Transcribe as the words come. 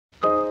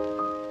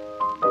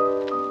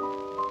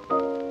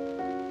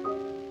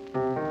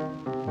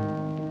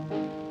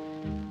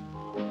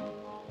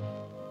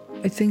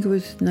I think it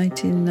was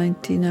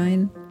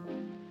 1999.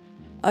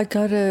 I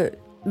got a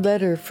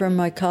letter from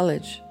my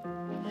college.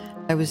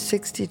 I was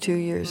 62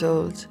 years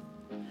old.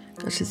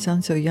 Gosh, it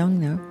sounds so young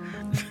now.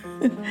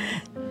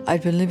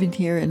 I'd been living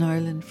here in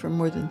Ireland for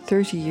more than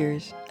 30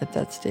 years at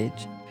that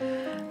stage.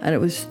 And it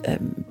was a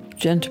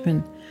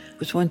gentleman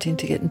was wanting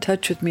to get in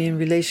touch with me in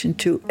relation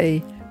to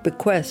a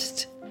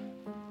bequest.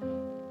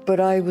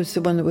 But I was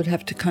the one that would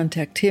have to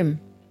contact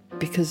him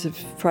because of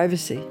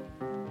privacy,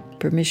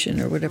 permission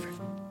or whatever.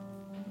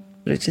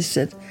 But I just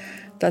said,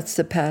 that's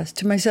the past,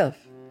 to myself.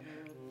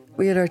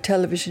 We had our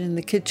television in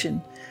the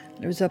kitchen.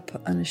 It was up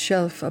on a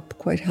shelf up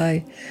quite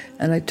high,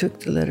 and I took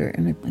the letter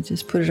and I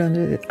just put it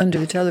under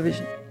the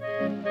television.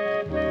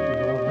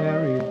 The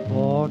very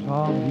thought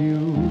of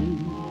you,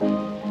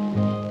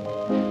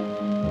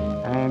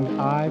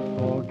 and I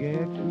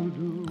forget to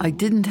do. I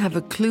didn't have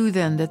a clue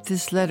then that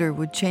this letter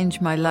would change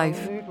my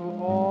life.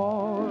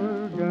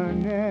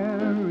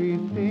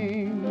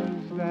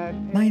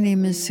 My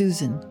name is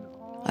Susan.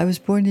 I was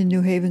born in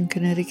New Haven,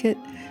 Connecticut,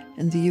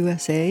 in the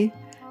USA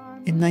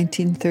in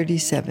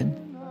 1937.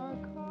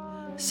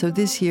 So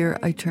this year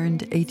I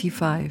turned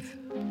 85.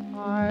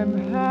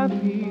 I'm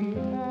happy.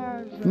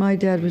 My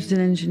dad was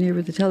an engineer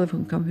with a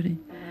telephone company,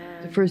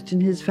 the first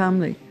in his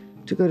family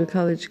to go to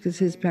college because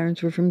his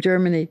parents were from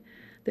Germany.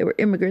 They were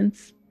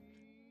immigrants.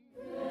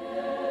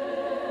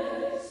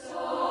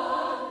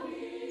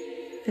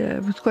 Yeah,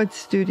 it was quite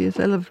studious.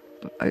 I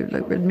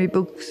read my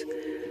books.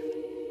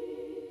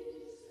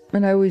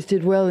 And I always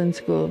did well in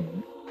school.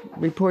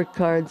 Report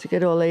cards,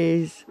 get all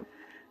A's.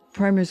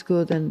 Primary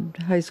school, then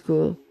high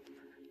school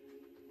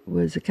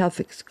was a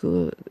Catholic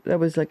school.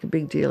 That was like a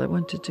big deal. I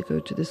wanted to go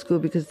to the school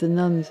because the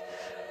nuns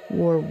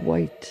wore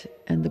white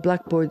and the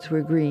blackboards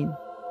were green.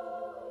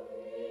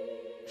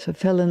 So I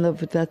fell in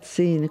love with that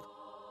scene.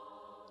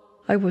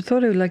 I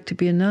thought I would like to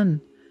be a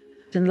nun.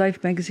 In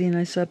Life magazine,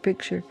 I saw a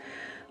picture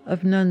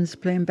of nuns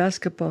playing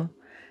basketball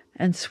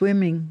and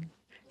swimming,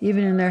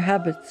 even in their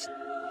habits.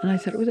 And I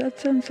thought, oh, that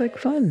sounds like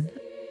fun.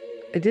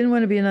 I didn't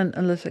want to be a nun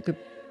unless I could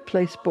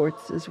play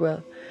sports as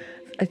well.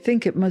 I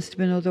think it must have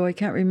been, although I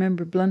can't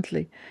remember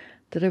bluntly,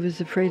 that I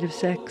was afraid of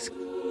sex.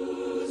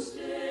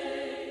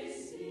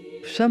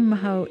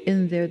 Somehow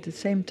in there at the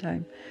same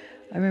time,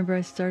 I remember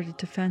I started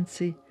to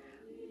fancy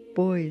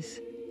boys.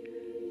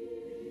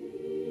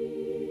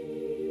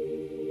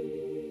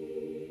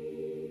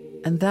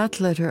 And that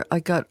letter I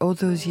got all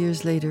those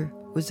years later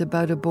was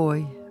about a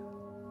boy.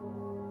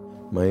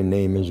 My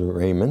name is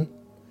Raymond.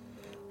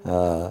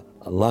 A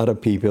lot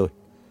of people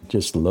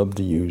just love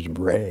to use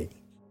Ray.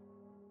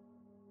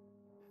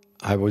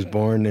 I was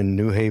born in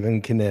New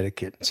Haven,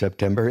 Connecticut,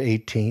 September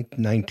 18th,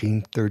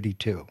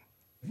 1932.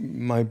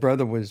 My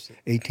brother was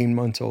 18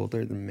 months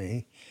older than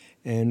me,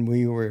 and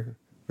we were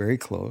very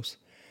close.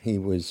 He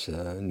was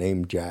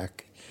named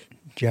Jack.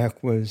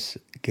 Jack was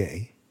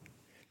gay,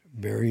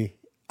 very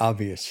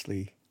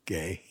obviously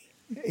gay.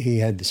 He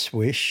had the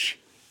swish,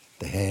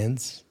 the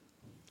hands,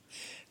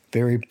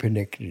 very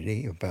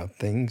pernickety about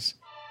things.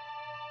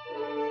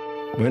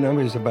 When I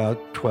was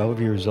about 12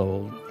 years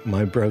old,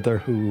 my brother,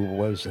 who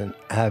was an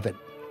avid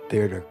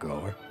theater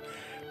goer,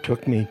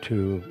 took me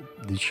to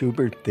the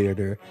Schubert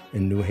Theater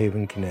in New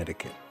Haven,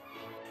 Connecticut.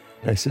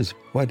 I says,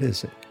 what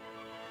is it?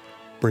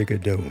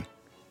 Brigadoon.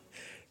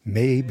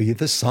 Maybe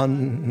the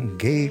sun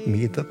gave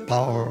me the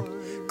power,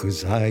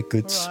 'cause I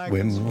could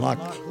swim like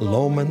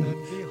Loman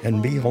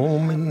and be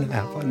home in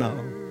half an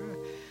hour.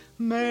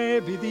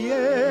 Maybe the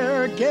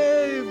air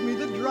gave me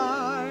the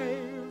drive.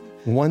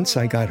 Once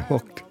I got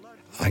hooked,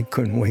 I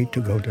couldn't wait to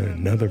go to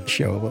another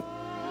show.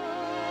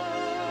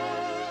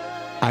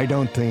 I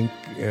don't think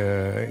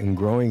in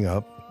growing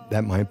up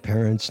that my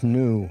parents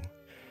knew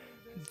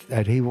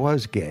that he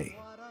was gay.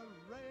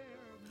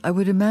 I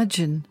would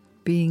imagine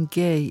being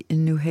gay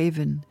in New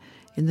Haven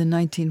in the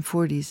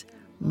 1940s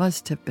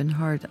must have been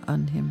hard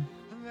on him.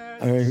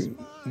 I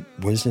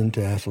was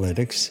into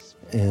athletics,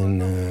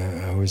 and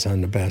I was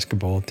on the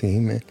basketball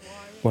team, and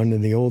one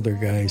of the older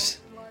guys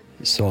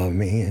saw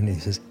me, and he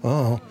says,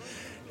 oh,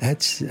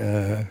 that's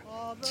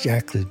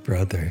Jack's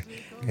brother,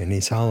 and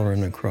he's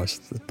hollering across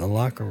the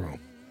locker room.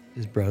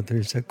 His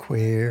brother's a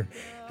queer.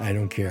 I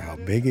don't care how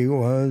big he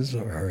was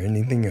or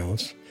anything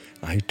else.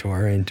 I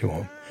tore into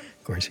him.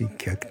 Of course, he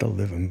kicked the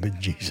living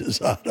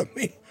bejesus out of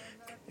me.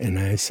 And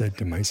I said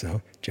to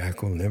myself,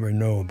 Jack will never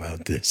know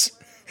about this,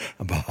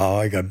 about how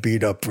I got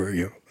beat up for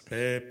you.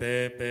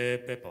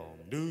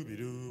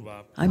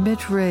 I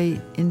met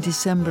Ray in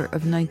December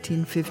of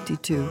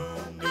 1952.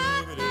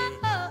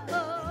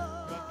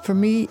 For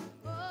me,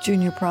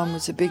 junior prom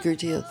was a bigger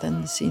deal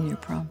than the senior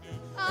prom.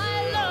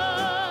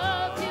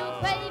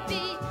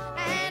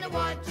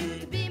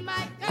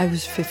 I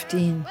was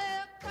 15,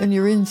 and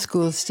you're in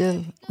school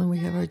still when we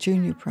have our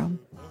junior prom.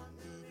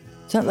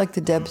 It's not like the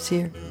Debs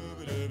here.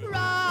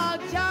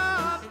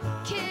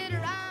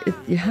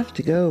 You have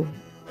to go.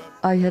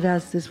 I had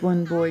asked this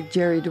one boy,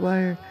 Jerry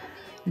Dwyer,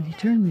 and he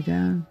turned me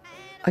down.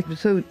 I was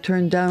so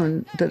turned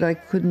down that I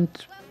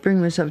couldn't bring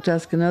myself to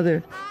ask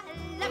another.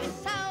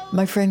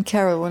 My friend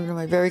Carol, one of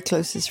my very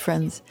closest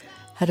friends,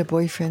 had a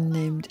boyfriend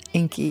named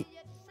Inky.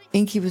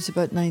 Inky was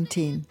about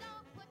 19.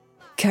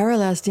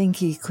 Carol asked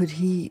Inky, could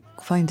he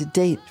find a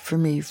date for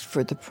me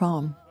for the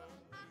prom?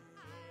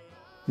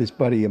 This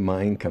buddy of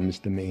mine comes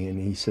to me and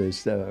he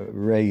says,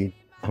 Ray,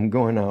 I'm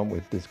going out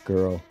with this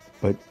girl,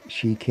 but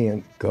she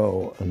can't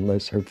go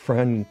unless her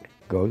friend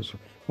goes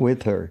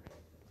with her.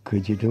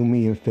 Could you do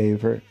me a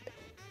favor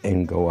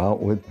and go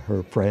out with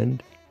her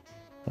friend?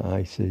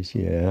 I says,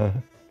 yeah.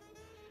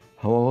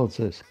 How old's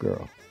this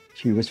girl?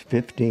 She was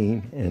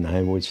 15 and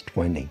I was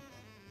 20.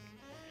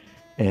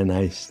 And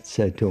I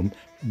said to him,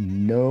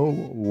 no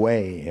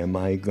way am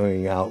I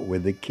going out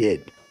with a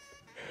kid.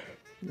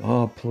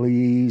 Oh,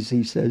 please,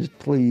 he says,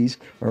 please,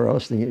 or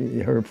else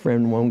her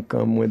friend won't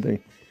come with her.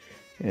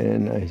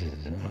 And I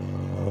said,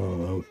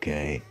 oh,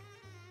 okay.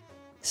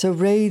 So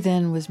Ray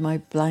then was my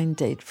blind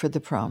date for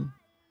the prom.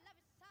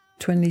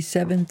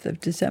 27th of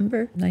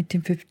December,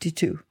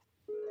 1952.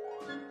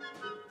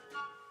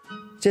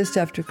 Just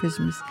after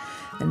Christmas.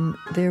 And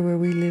there where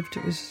we lived,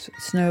 it was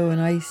snow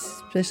and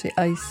ice, especially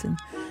ice, and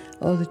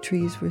all the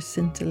trees were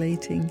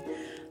scintillating.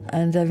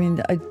 And I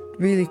mean, I'm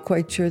really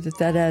quite sure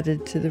that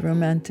added to the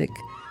romantic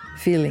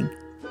feeling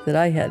that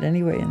I had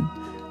anyway. And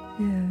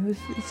yeah,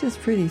 it's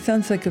just pretty.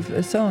 Sounds like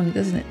a song,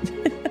 doesn't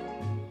it?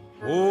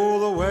 Oh,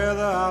 the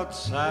weather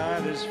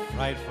outside is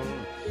frightful,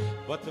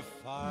 but the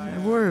fire... I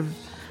wore a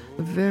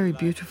very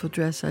beautiful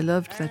dress. I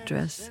loved that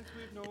dress.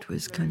 It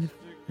was kind of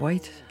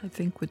white, I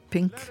think, with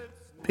pink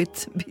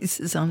bits and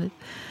pieces on it,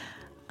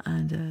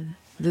 and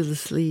little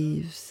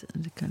sleeves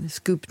and a kind of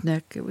scooped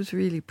neck. It was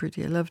really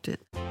pretty. I loved it.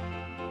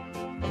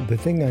 The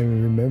thing I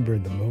remember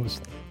the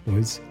most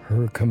was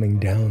her coming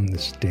down the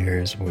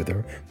stairs with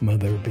her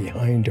mother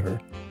behind her,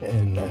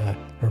 and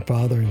her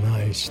father and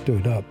I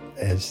stood up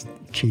as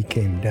she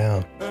came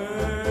down.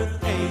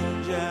 Earth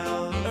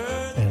angel,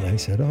 Earth... And I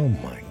said, oh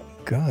my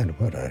God,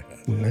 what a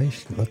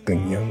nice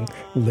looking young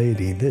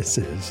lady this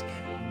is.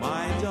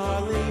 My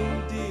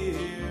darling dear.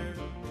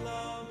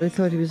 I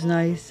thought he was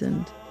nice,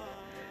 and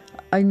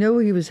I know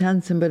he was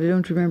handsome, but I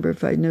don't remember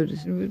if I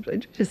noticed. I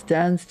just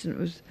danced, and it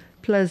was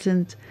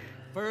pleasant.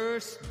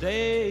 First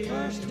day,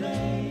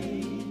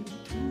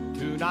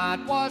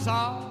 tonight was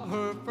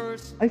her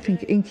first. I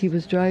think Inky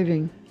was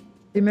driving.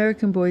 The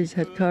American boys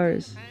had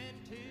cars.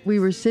 We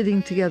were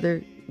sitting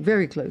together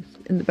very close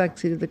in the back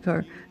seat of the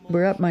car.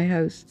 We're at my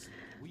house,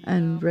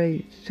 and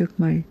Ray took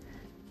my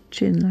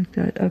chin like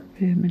that up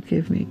to him and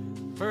gave me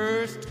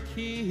First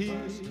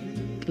kiss.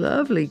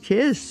 Lovely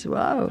kiss.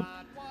 Wow.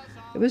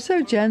 It was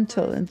so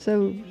gentle and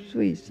so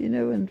sweet,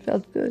 and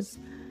felt good.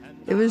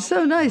 It was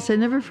so nice. I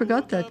never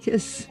forgot that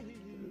kiss.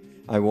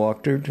 I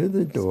walked her to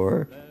the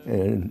door,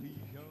 and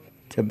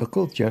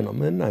typical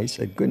gentleman, I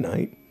said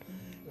goodnight.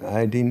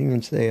 I didn't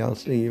even say I'll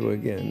see you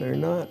again or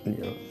not.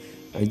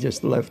 I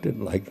just left it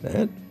like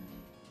that.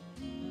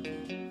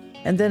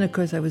 And then, of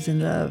course, I was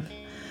in love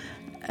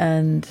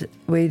and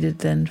waited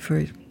then for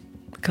a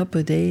couple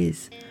of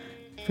days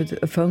for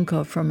a phone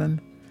call from him.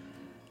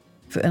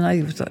 And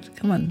I thought,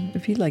 come on,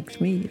 if he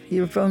liked me,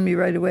 he'll phone me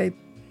right away.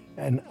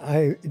 And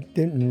I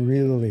didn't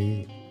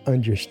really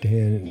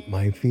understand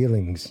my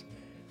feelings.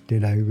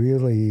 Did I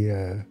really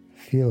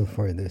feel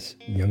for this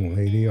young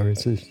lady, or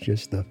is this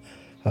just a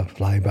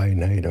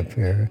fly-by-night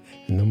affair?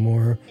 And the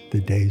more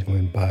the days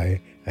went by,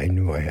 I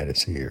knew I had to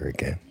see her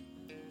again.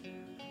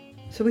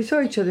 So we saw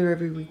each other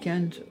every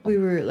weekend. We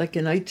were like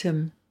an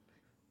item,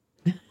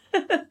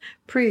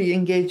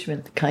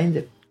 pre-engagement, kind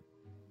of.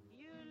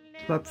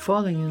 But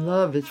falling in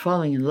love is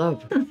falling in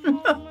love.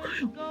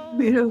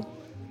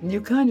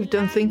 You kind of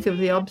don't think of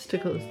the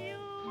obstacles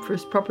for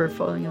proper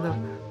falling in love.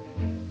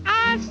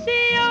 I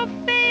see your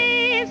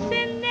face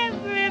in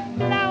every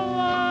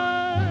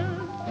flower,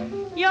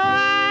 your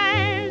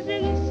eyes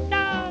in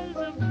stars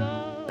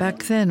above.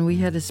 Back then, we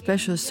had a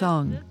special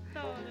song,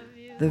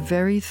 The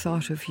Very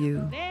Thought of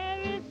You.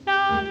 Very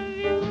thought of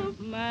you,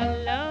 my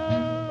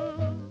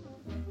love.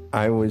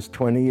 I was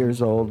 20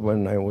 years old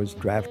when I was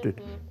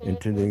drafted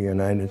into the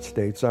United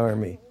States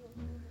Army.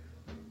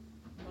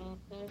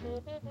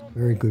 A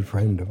very good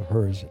friend of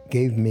hers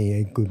gave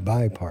me a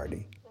goodbye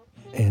party.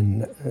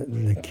 And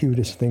the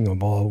cutest thing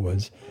of all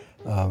was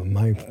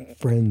my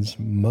friend's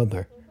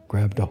mother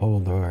grabbed a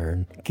hold of her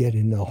and get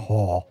in the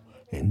hall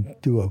and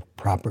do a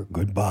proper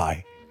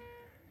goodbye.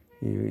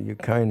 You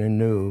kind of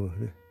knew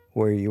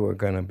where you were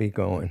going to be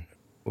going.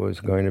 It was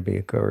going to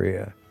be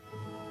Korea.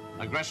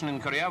 Aggression in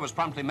Korea was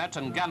promptly met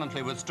and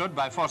gallantly withstood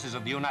by forces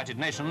of the United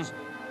Nations,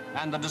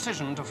 and the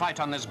decision to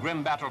fight on this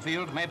grim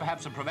battlefield may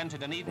perhaps have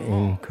prevented an even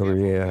more... In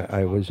Korea,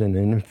 I was in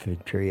an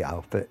infantry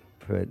outfit,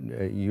 but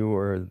you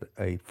were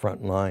a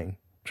frontline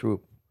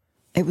troop.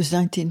 It was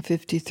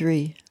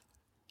 1953.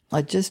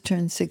 I just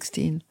turned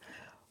 16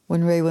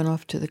 when Ray went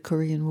off to the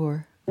Korean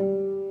War.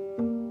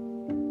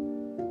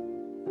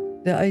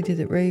 The idea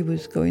that Ray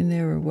was going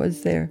there or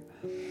was there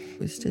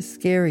was just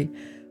scary.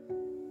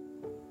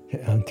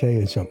 I'll tell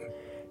you something,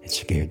 it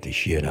scared the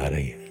shit out of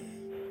you.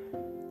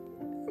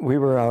 We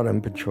were out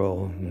on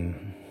patrol,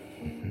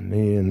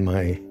 me and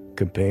my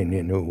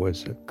companion, who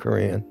was a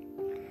Korean,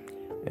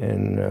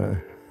 and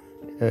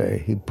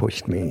he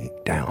pushed me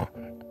down.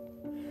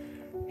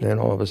 Then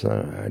all of a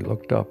sudden I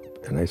looked up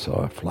and I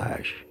saw a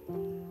flash.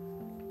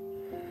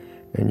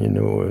 And you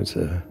knew it was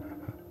a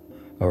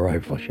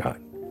rifle shot.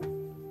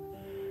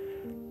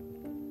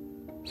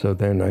 So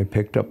then I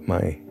picked up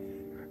my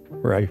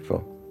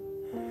rifle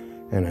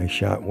and I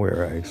shot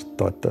where I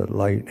thought the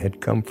light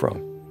had come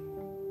from.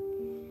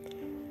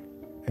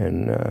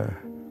 And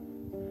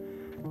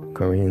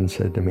Korean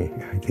said to me,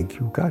 "I think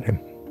you got him."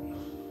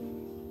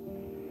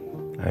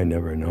 I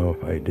never know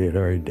if I did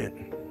or I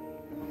didn't.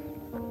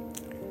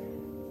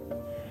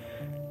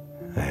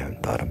 I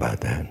haven't thought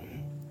about that.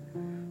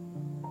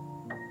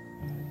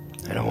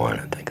 I don't want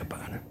to think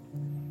about it.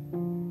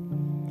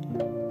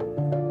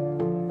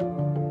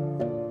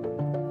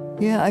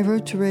 Yeah, I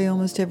wrote to Ray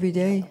almost every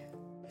day.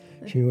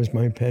 She was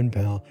my pen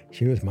pal.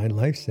 She was my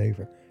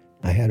lifesaver.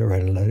 I had to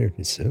write a letter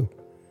to Sue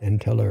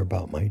and tell her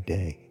about my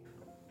day.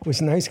 It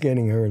was nice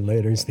getting her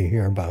letters to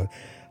hear about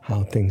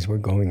how things were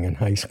going in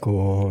high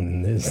school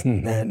and this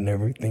and that and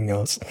everything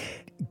else.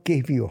 It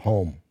gave you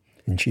home,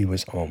 and she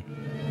was home.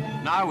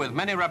 Now, with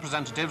many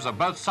representatives of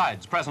both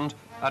sides present,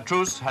 a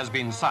truce has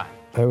been signed.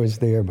 I was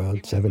there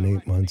about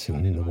 7-8 months,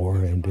 and the war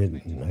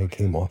ended, and I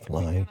came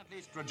offline. At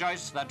least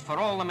rejoice that for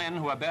all the men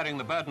who are bearing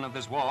the burden of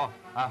this war,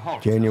 a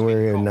halt.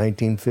 January of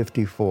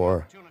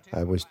 1954,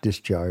 I was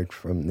discharged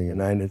from the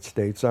United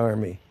States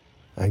Army.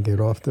 I get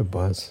off the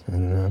bus,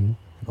 and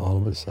all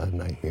of a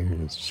sudden I hear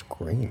this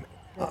scream.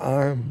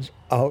 Arms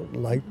out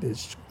like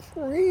this,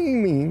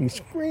 screaming.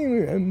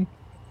 And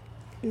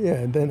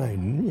yeah, then I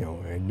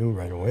knew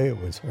right away it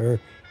was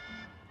her.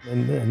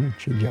 And then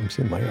she jumps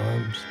in my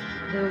arms.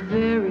 The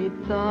very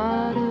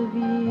thought of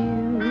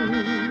you,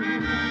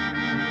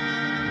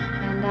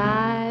 and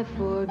I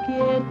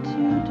forget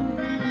to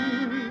do.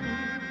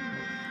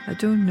 I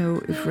don't know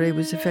if Ray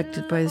was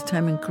affected by his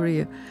time in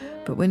Korea,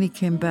 but when he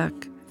came back,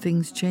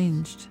 things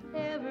changed.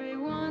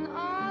 Everyone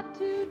ought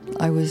to do.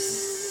 I was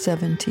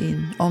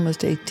 17,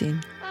 almost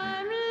 18.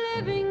 I'm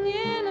living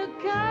in a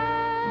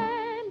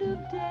kind of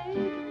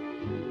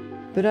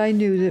daydream. But I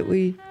knew that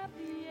we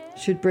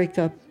should break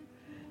up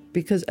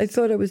because I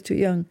thought I was too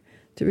young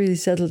to really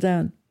settle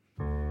down.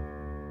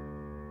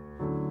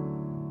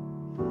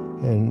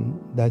 And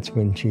that's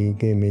when she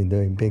gave me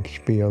the big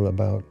spiel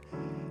about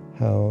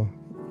how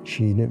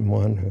she didn't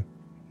want to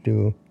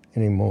do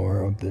any more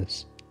of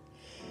this.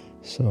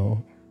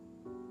 So,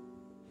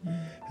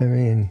 I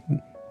mean,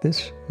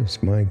 this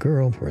was my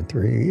girl for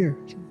 3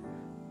 years.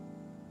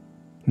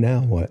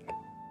 Now what?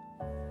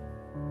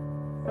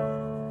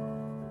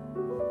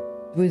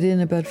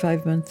 Within about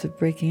 5 months of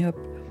breaking up,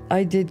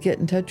 I did get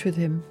in touch with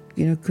him.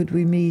 Could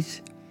we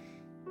meet?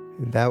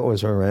 That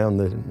was around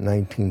the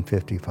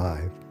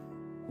 1955.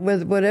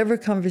 With whatever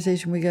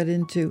conversation we got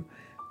into,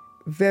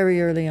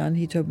 very early on,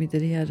 he told me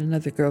that he had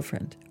another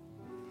girlfriend.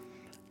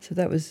 So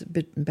that was a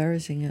bit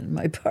embarrassing on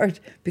my part,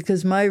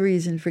 because my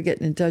reason for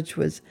getting in touch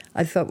was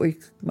I thought we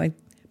might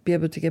be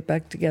able to get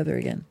back together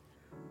again.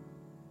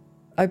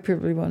 I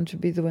probably wanted to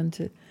be the one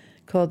to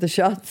call the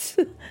shots,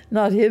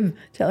 not him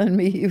telling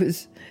me he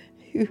was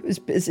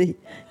busy.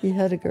 He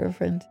had a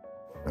girlfriend.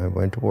 I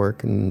went to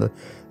work in the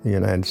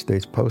United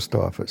States Post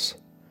Office,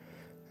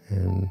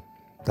 and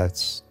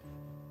that's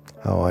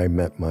how I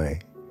met my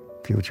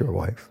future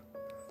wife.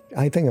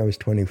 I think I was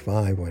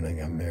 25 when I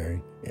got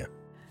married, yeah.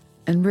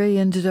 And Ray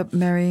ended up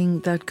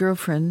marrying that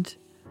girlfriend,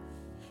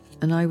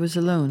 and I was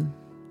alone.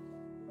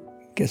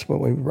 Guess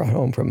what we brought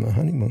home from the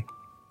honeymoon?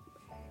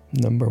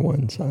 Number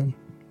one son.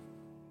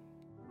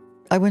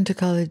 I went to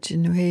college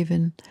in New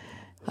Haven.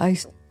 I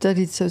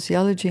studied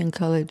sociology in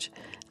college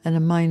and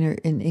a minor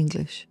in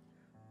English.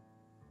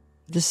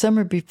 The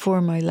summer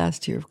before my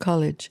last year of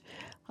college,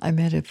 I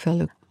met a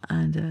fellow,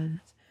 and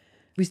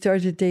we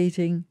started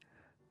dating.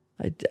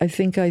 I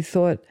think I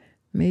thought,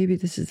 maybe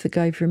this is the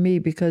guy for me,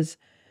 because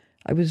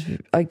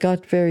I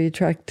got very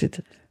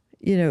attracted.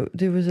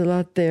 There was a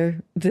lot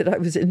there that I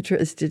was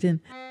interested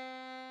in.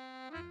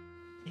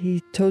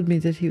 He told me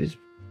that he was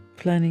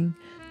planning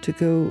to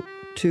go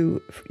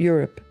to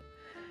Europe.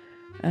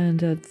 And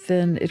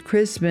then at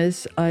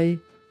Christmas, I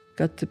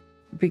got the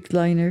big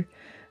liner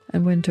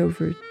and went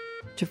over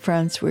to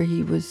France, where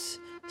he was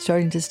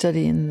starting to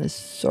study in the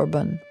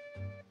Sorbonne.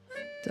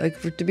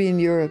 To be in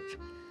Europe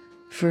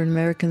for an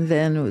American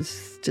then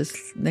was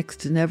just next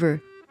to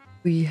never.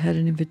 We had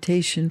an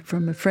invitation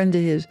from a friend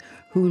of his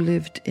who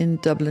lived in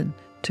Dublin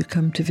to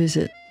come to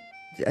visit.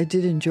 I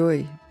did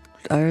enjoy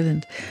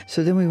Ireland.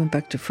 So then we went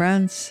back to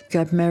France,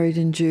 got married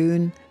in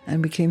June,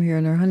 and we came here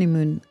on our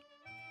honeymoon.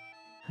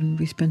 And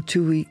we spent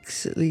 2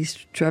 weeks at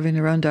least traveling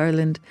around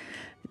Ireland.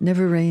 It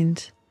never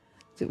rained.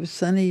 It was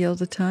sunny all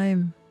the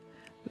time.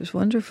 It was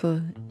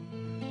wonderful.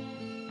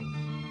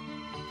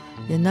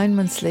 And 9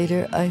 months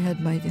later, I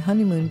had my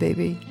honeymoon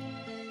baby.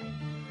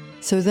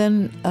 So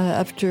then,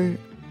 after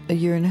a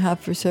year and a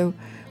half or so,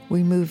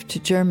 we moved to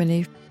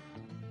Germany.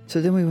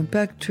 So then we went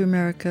back to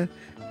America,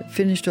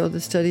 finished all the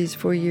studies,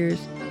 4 years.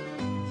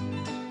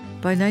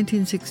 By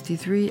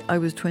 1963, I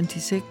was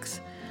 26.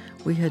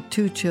 We had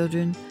 2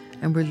 children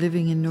and were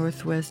living in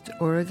Northwest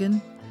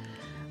Oregon.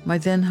 My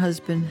then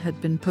husband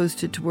had been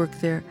posted to work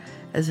there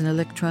as an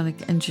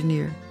electronic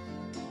engineer.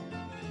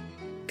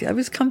 I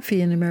was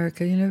comfy in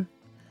America, you know.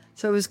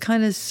 So I was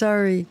kind of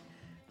sorry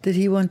that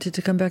he wanted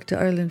to come back to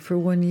Ireland for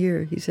 1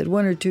 year. He said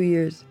 1 or 2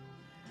 years.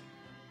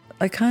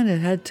 I kind of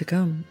had to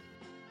come.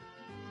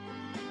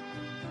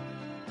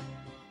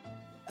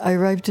 I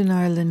arrived in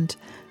Ireland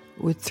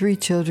with 3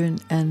 children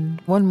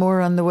and 1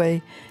 more on the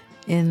way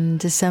in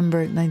December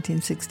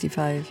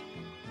 1965.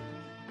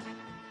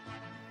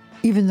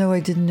 Even though I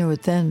didn't know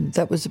it then,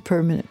 that was a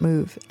permanent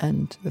move,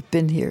 and I've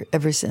been here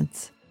ever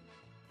since.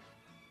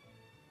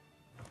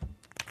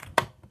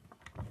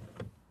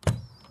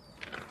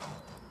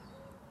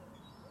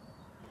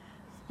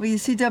 Well, you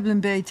see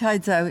Dublin Bay,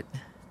 tide's out.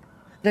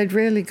 I'd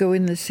rarely go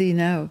in the sea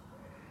now.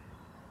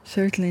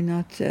 Certainly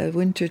not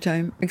winter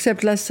time.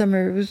 Except last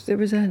summer, there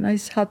was a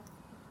nice hot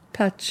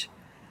patch,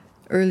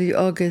 early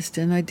August,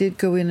 and I did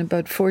go in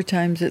about 4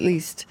 times at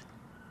least.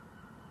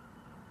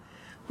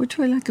 What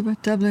do I like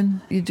about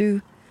Dublin? You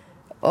do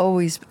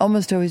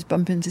almost always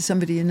bump into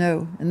somebody you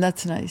know, and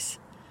that's nice.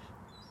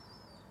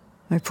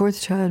 My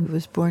 4th child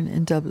was born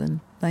in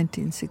Dublin,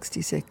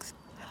 1966.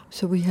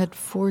 So we had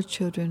 4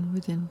 children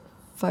within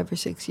 5 or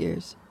 6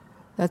 years.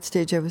 That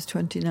stage I was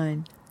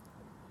 29.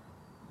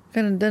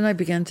 And then I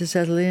began to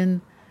settle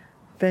in,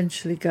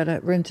 eventually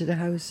rented a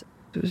house.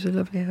 It was a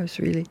lovely house,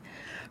 really.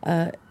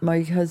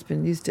 My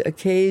husband used to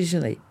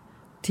occasionally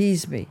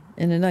tease me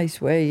in a nice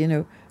way, you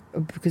know,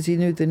 because he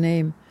knew the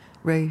name,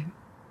 Ray.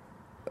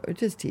 Or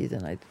just tease,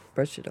 and I'd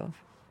brush it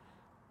off.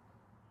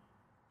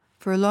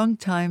 For a long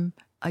time,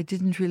 I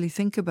didn't really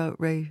think about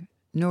Ray,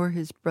 nor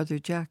his brother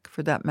Jack,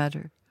 for that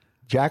matter.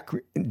 Jack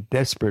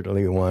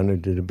desperately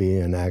wanted to be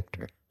an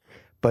actor,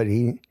 but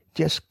he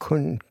just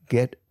couldn't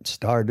get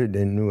started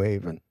in New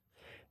Haven.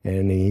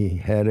 And he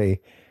had a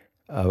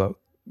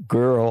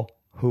girl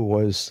who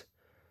was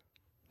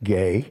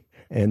gay,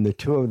 and the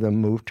 2 of them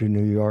moved to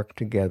New York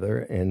together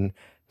and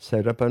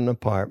set up an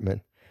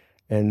apartment,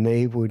 and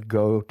they would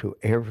go to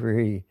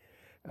every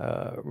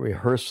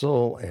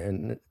rehearsal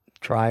and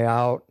try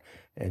out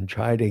and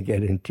try to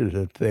get into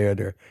the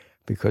theater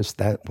because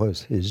that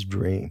was his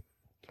dream,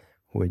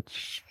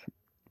 which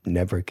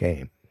never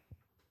came.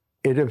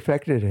 It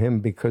affected him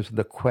because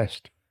the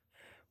quest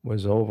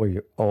was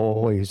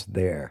always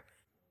there.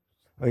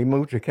 He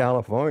moved to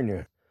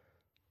California.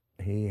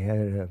 He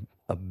had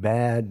a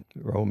bad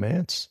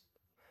romance,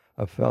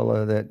 a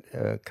fella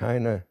that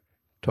kind of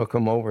took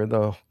him over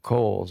the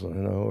coals.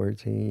 In other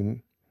words,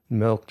 he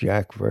milked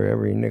Jack for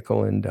every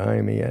nickel and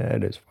dime he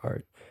had, as far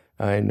as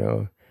I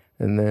know.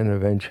 And then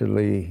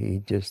eventually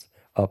he just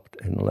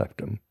upped and left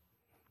him.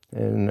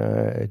 And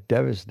it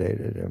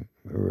devastated him.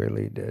 It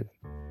really did.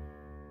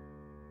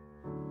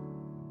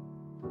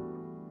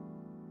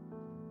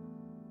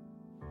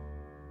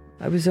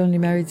 I was only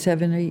married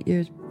 7 or 8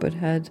 years, but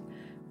had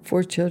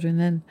 4 children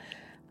then.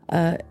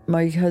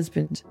 My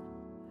husband,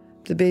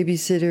 the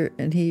babysitter,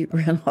 and he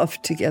ran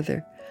off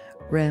together.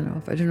 Ran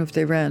off. I don't know if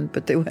they ran,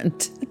 but they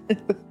went.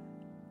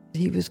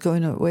 He was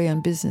going away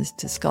on business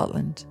to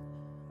Scotland.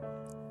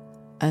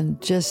 And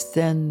just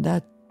then,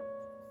 that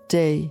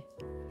day,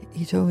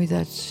 he told me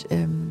that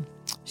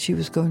she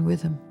was going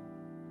with him.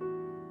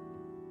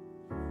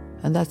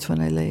 And that's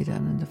when I lay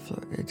down on the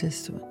floor.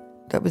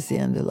 That was the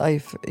end of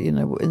life, you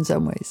know, in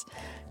some ways.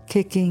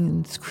 Kicking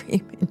and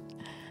screaming.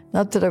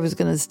 Not that I was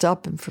going to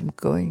stop him from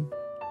going.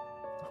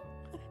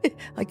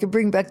 I could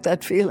bring back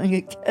that feeling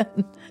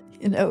again,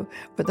 you know,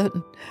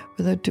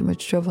 without too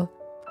much trouble.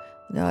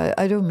 No,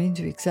 I don't mean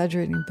to be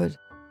exaggerating, but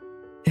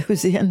it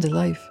was the end of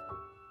life.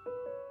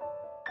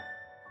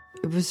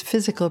 It was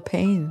physical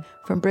pain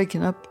from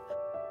breaking up,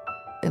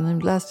 and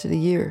it lasted a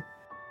year.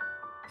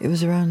 It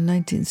was around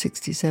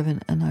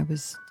 1967, and I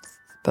was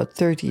about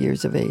 30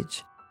 years of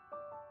age.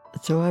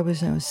 So I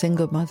was now a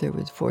single mother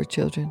with 4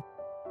 children.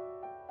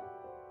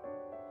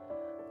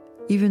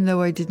 Even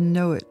though I didn't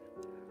know it,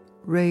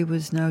 Ray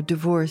was now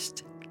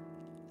divorced,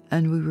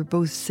 and we were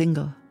both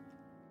single.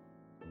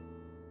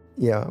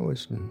 Yeah, I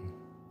was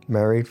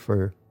married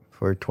for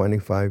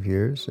 25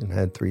 years and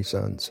had 3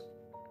 sons.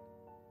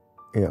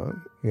 You know,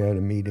 we had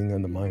a meeting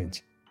of the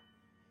minds.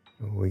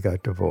 We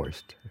got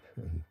divorced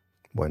and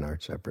went our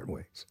separate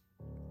ways.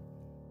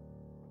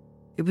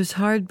 It was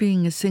hard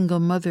being a single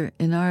mother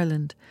in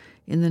Ireland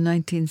in the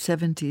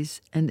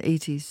 1970s and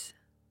 80s.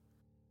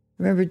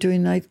 I remember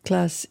doing night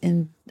class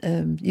in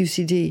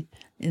UCD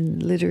in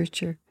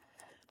literature,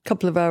 a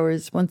couple of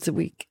hours once a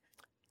week.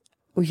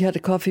 We had a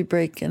coffee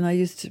break, and I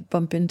used to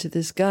bump into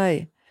this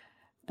guy,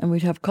 and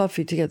we'd have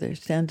coffee together,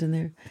 standing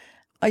there.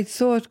 I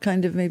thought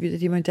kind of maybe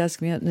that he might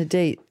ask me out on a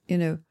date, you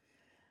know,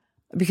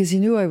 because he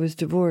knew I was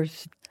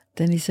divorced.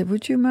 Then he said,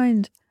 "Would you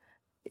mind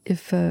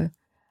if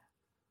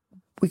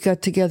we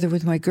got together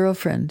with my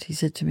girlfriend?" He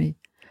said to me,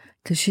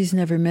 because she's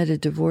never met a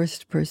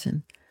divorced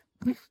person.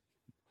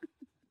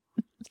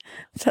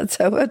 That's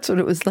what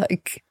it was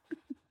like.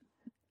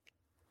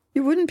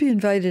 You wouldn't be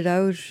invited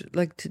out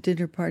like to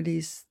dinner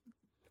parties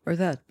or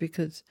that,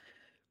 because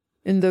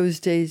in those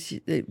days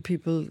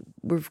people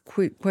were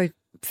quite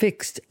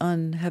fixed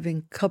on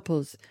having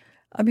couples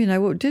I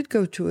mean, did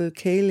go to a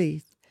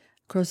ceilidh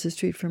across the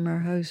street from our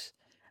house.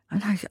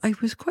 And I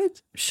was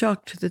quite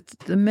shocked that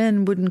the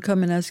men wouldn't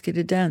come and ask you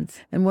to dance.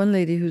 And one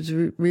lady who's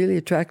really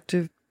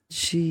attractive,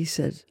 she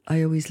said,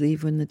 I always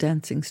leave when the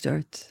dancing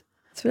starts.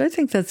 So I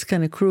think that's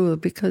kind of cruel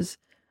because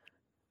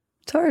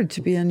it's hard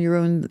to be on your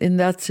own in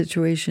that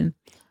situation.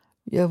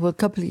 Yeah, well, a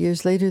couple of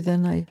years later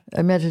then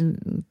I met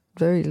a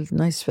very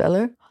nice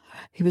fella.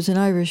 He was an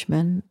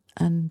Irishman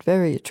and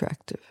very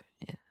attractive.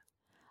 Yeah.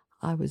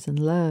 I was in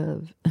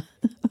love.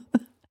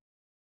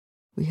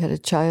 We had a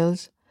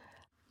child.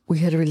 We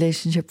had a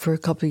relationship for a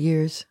couple of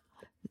years.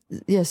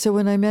 Yeah, so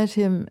when I met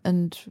him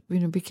and,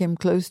 became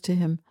close to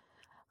him,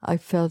 I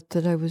felt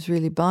that I was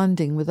really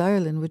bonding with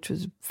Ireland, which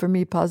was, for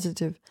me,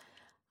 positive.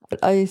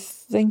 But I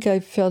think I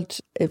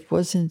felt it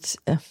wasn't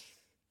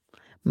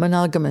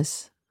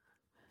monogamous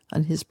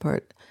on his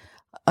part.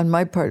 On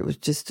my part, it was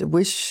just a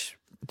wish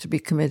to be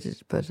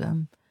committed. But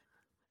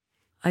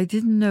I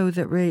didn't know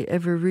that Ray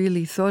ever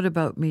really thought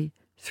about me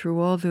through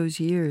all those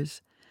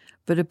years.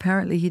 But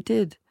apparently he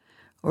did.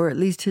 Or at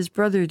least his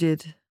brother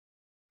did.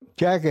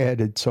 Jack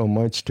added so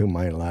much to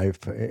my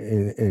life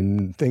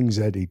in things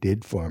that he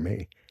did for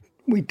me.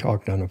 We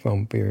talked on the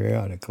phone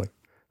periodically.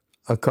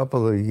 A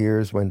couple of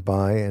years went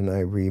by and I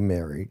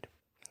remarried.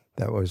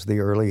 That was the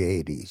early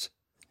 80s.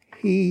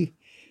 He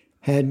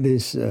had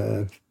this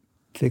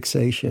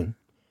fixation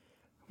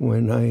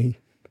when I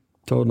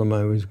told him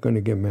I was going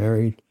to get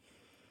married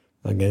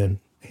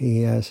again.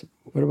 He asked,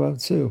 what about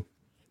Sue?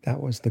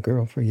 That was the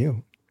girl for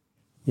you.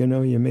 You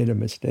made a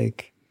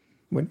mistake.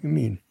 What do you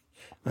mean?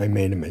 I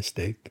made a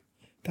mistake.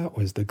 That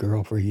was the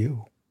girl for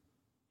you.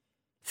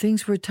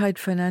 Things were tight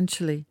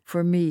financially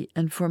for me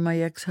and for my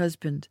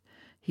ex-husband.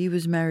 He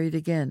was married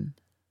again.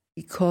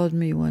 He called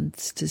me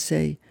once to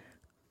say,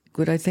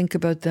 would I think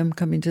about them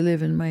coming to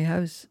live in my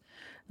house?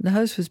 And the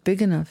house was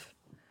big enough.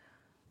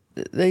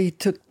 They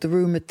took the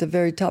room at the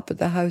very top of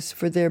the house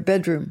for their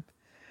bedroom.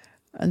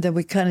 And then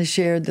we kind of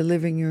shared the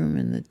living room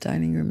and the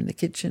dining room and the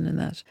kitchen and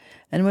that.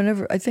 And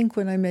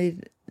when I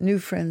made new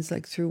friends,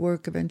 like through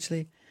work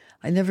eventually,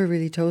 I never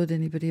really told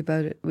anybody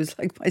about it. It was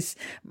like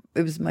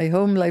my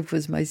home life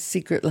was my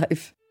secret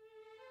life.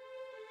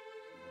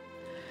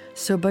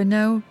 So by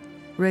now,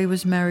 Ray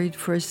was married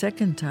for a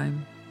second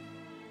time.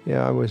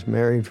 Yeah, I was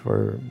married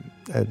for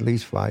at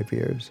least 5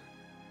 years,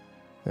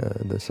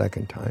 the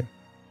second time.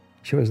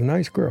 She was a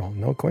nice girl,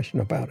 no question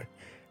about it.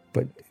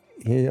 But,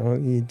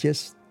 you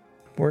just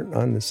weren't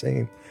on the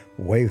same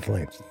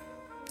wavelength.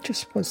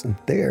 Just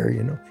wasn't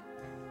there,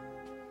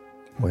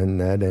 When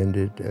that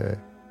ended,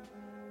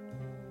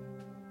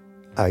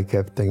 I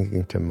kept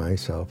thinking to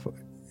myself,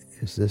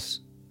 is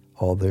this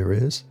all there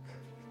is?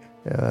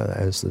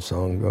 As the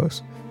song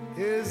goes.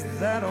 Is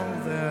that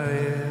all there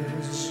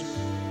is?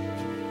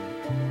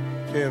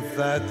 If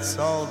that's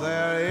all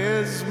there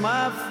is,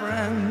 my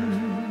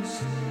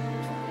friends,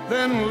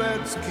 then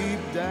let's keep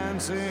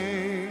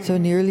dancing. So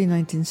in the early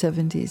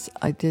 1970s,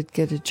 I did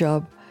get a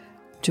job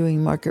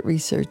doing market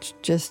research,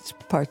 just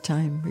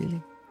part-time,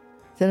 really.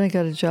 Then I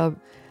got a job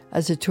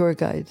as a tour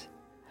guide.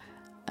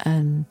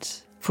 And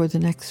for the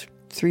next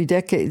 3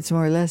 decades,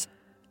 more or less,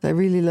 I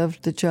really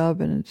loved the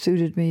job and it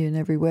suited me in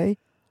every way.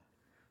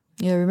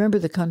 Yeah, I remember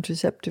the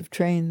contraceptive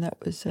train. That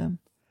was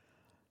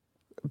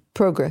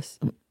progress.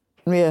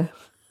 Yeah,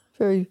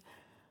 very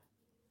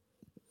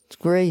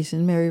great.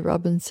 And Mary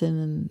Robinson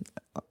and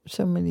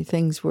so many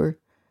things were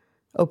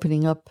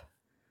opening up.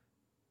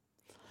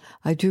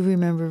 I do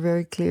remember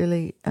very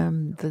clearly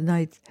the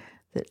night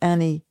that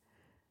Annie,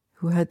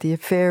 who had the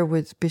affair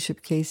with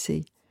Bishop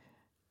Casey,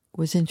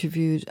 was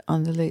interviewed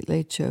on The Late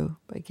Late Show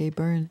by Gay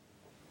Byrne.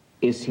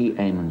 Is he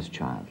Eamon's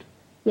child?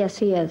 Yes,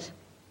 he is.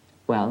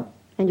 Well?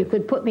 And you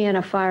could put me in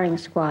a firing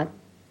squad,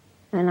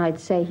 and I'd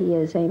say he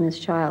is Eamon's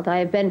child. I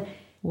have been...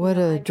 What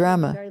a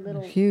drama,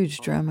 a huge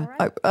drama.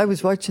 I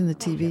was watching the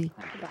TV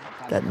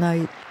that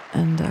night,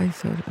 and I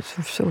thought it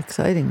was so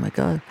exciting, my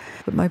God.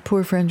 But my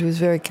poor friend who was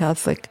very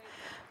Catholic,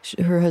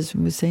 her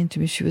husband was saying to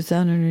me, she was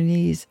down on her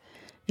knees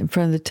in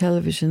front of the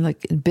television,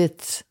 like in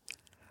bits,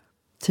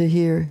 to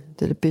hear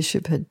that a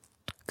bishop had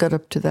got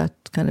up to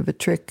that kind of a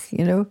trick,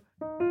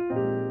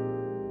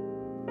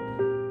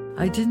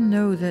 I didn't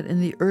know that in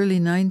the early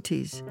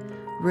 90s,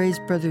 Ray's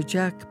brother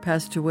Jack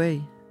passed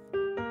away.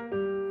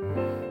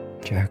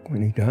 Jack,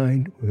 when he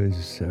died,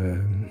 was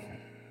in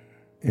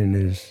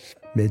his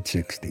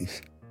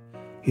mid-60s.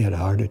 He had a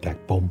heart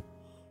attack, boom.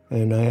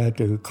 And I had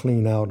to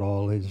clean out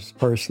all his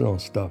personal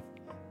stuff,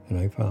 and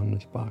I found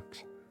this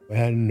box. It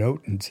had a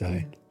note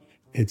inside.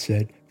 It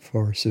said,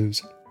 for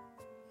Susan.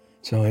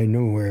 So I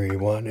knew where he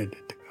wanted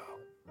it to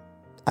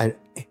go.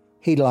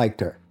 He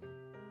liked her,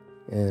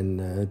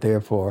 and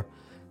therefore,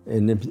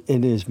 in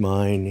his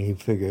mind, he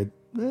figured,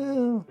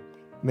 well,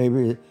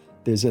 maybe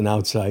there's an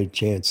outside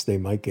chance they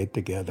might get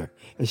together,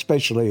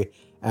 especially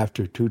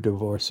after 2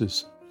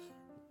 divorces.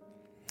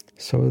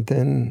 So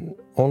then,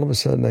 all of a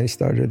sudden, I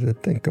started to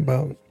think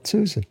about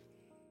Susan.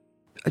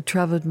 I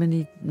traveled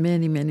many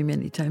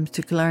times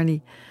to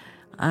Killarney,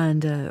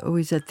 and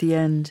always at the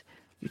end,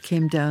 you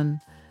came down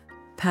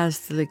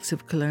past the lakes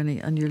of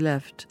Killarney on your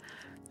left,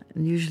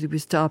 And usually we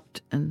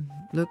stopped and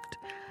looked.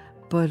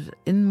 But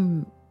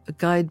in a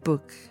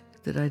guidebook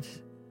that I'd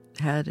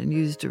had and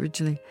used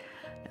originally,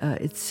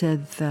 it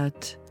said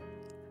that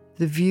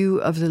the view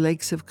of the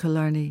lakes of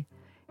Killarney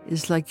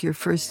is like your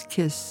first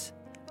kiss.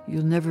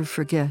 You'll never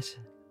forget.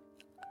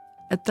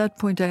 At that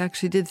point, I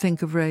actually did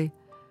think of Ray,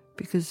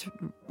 because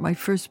my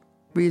first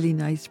really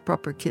nice,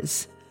 proper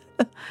kiss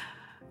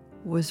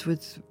was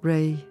with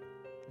Ray.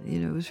 You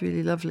know, it was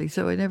really lovely.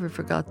 So I never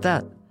forgot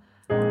that.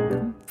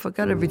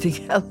 Forgot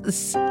everything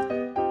else.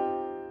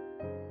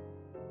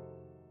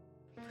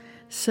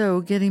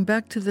 So, getting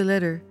back to the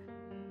letter.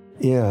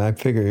 Yeah, I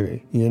figure,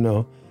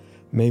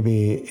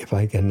 maybe if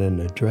I get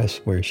an address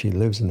where she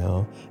lives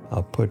now,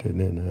 I'll put it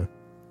in a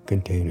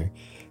container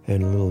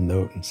and a little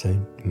note and say,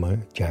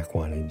 Jack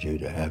wanted you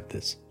to have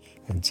this,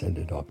 and send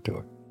it off to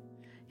her.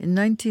 In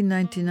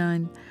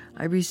 1999,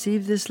 I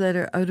received this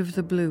letter out of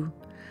the blue,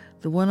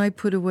 the one I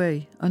put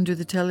away under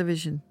the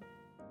television.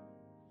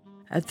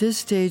 At this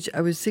stage,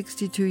 I was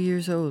 62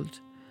 years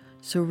old,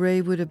 so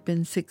Ray would have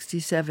been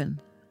 67.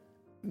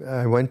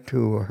 I went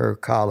to her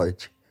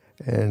college,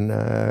 and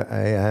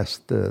I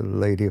asked the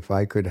lady if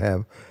I could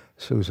have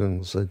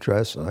Susan's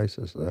address.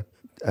 And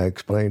I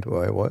explained who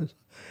I was,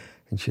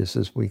 and she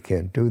says, we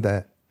can't do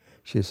that.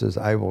 She says,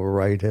 I will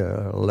write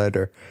a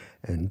letter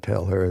and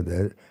tell her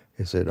that,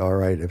 is it all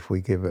right if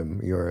we give him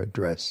your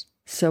address?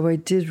 So I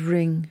did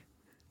ring.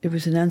 It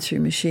was an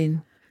answering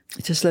machine.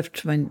 I just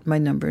left my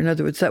number. In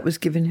other words, that was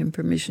giving him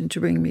permission to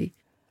ring me.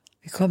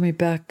 He called me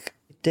back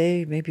a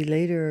day, maybe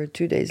later, or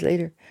 2 days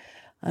later,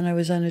 and I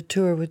was on a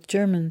tour with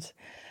Germans.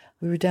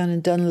 We were down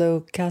in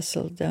Dunlow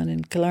Castle, down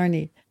in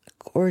Killarney,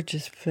 a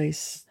gorgeous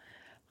place.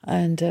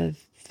 And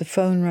the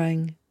phone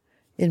rang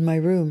in my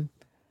room.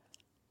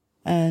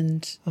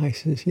 And I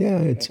says, yeah,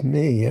 it's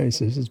me. I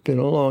says, it's been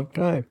a long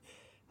time.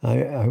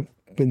 I've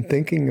been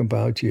thinking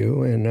about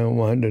you, and I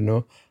wanted to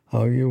know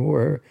how you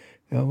were.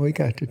 And we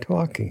got to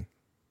talking.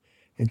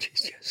 And she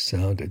just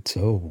sounded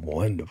so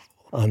wonderful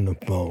on the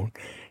phone.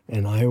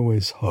 And I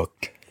was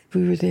hooked.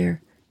 We were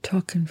there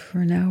talking for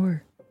an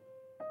hour.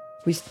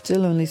 We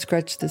still only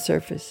scratched the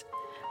surface.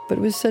 But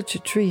it was such a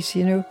treat,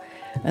 And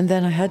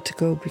then I had to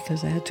go,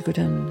 because I had to go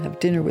down and have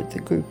dinner with the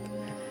group.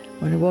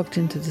 When I walked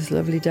into this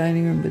lovely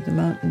dining room with the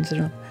mountains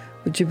and all,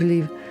 would you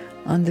believe,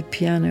 on the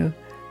piano,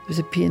 there was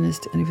a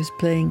pianist, and he was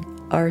playing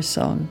our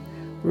song,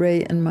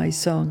 Ray and my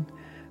song,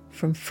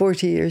 from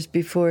 40 years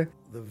before.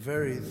 The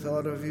very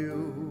thought of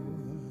you.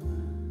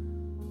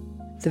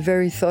 The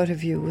very thought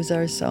of you was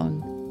our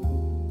song.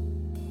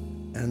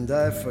 And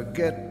I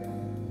forget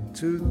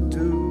to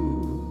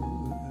do.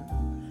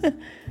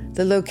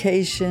 The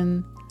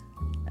location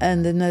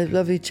and the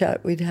lovely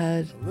chat we'd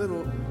had.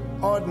 Little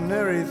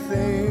ordinary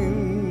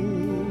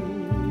things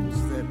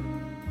that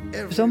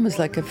it was almost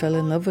like I fell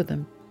in love with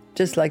him,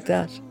 just like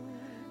that,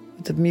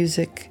 with the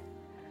music.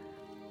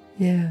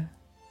 Yeah.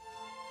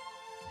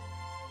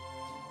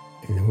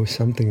 And there was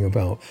something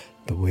about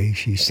the way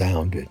she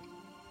sounded.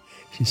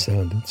 She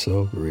sounded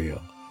so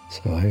real.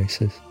 So I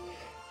says,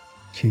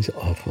 she's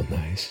awful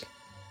nice.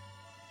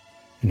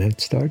 And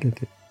that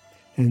started it.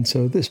 And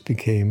so this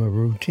became a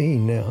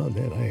routine now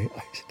that I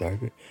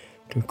started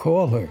to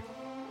call her.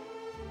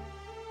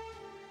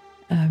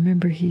 I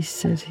remember he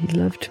said he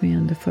loved me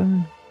on the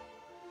phone.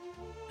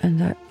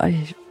 And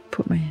I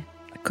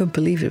couldn't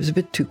believe it. It was a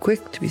bit too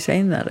quick to be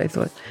saying that, I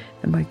thought.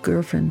 And my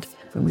girlfriend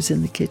was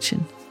in the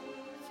kitchen.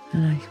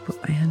 And I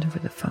put my hand over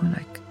the phone.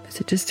 I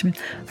said, just a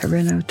minute. I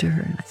ran out to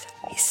her and I said,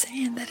 he's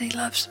saying that he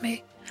loves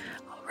me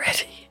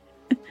already.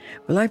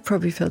 Well, I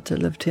probably felt I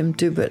loved him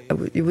too, but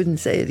you wouldn't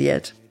say it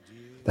yet.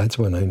 That's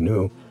when I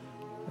knew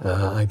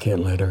I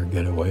can't let her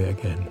get away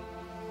again.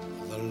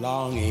 The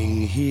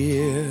longing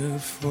here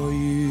for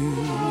you.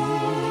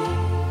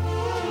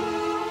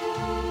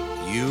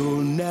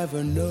 You'll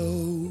never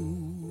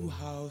know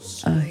how.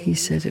 He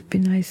said it'd be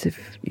nice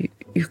if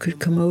you could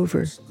come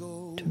over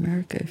to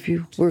America, if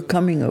you were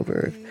coming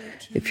over,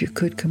 if you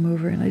could come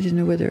over. And I didn't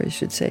know whether I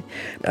should say.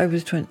 I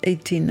was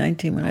 18,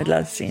 19 when I'd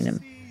last seen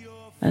him.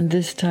 And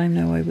this time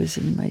now I was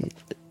in my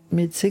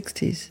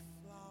mid-60s.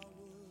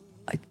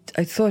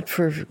 I thought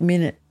for a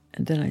minute,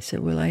 and then I said,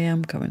 well, I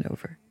am coming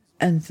over.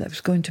 And I was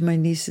going to my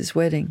niece's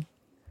wedding.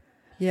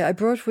 Yeah, I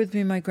brought with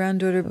me my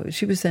granddaughter.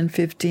 She was then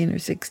 15 or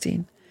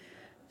 16,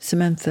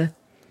 Samantha,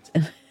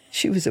 and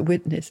she was a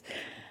witness.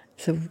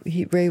 So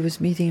Ray was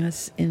meeting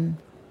us in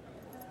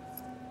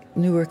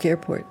Newark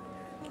Airport,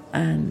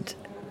 and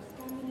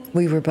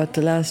we were about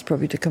the last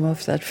probably to come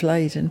off that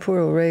flight, and poor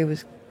old Ray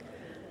was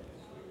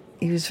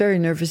very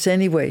nervous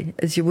anyway,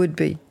 as you would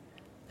be.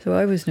 So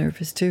I was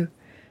nervous too.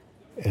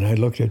 And I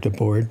looked at the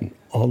board, and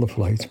all the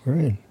flights were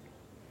in.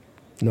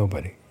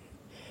 Nobody.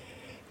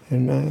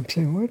 And I'm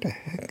saying, where the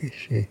heck is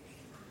she?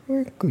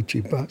 Where could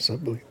she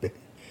possibly be?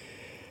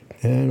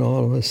 Then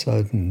all of a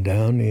sudden,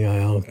 down the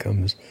aisle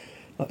comes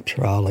a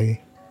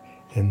trolley,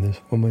 and this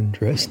woman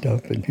dressed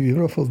up in a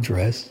beautiful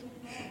dress.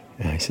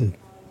 And I said,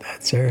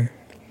 that's her.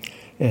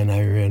 And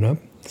I ran up,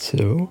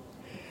 Sue,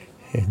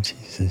 and she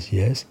says,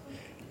 yes.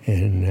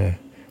 And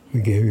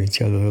we gave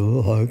each other a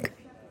little hug.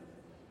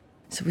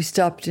 So we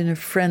stopped in a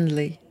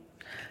friendly,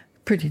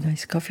 pretty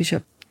nice coffee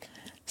shop.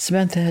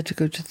 Samantha had to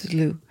go to the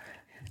loo,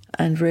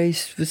 and Ray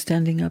was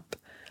standing up,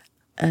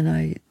 and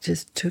I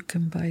just took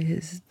him by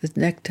the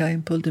necktie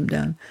and pulled him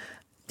down,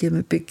 gave him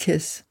a big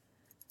kiss.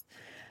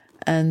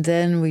 And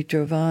then we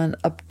drove on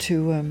up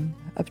to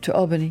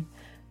Albany.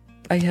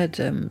 I had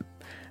a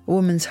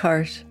woman's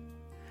heart.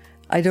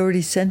 I'd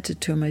already sent it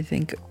to him, I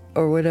think,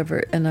 or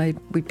whatever, and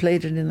we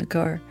played it in the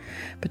car.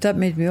 But that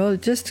made me all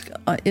just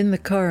in the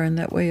car on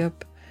that way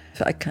up.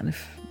 I kind of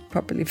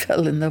properly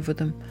fell in love with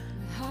him.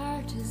 My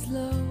heart is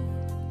low.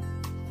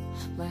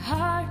 My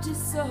heart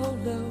is so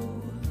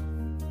low,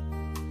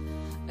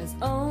 as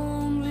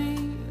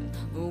only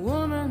a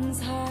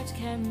woman's heart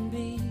can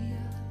be.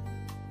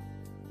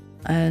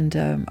 And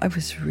I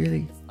was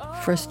really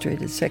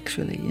frustrated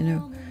sexually, you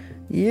know.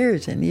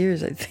 Years and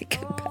years, I think,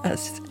 had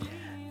passed.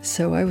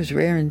 So I was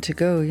raring to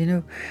go, you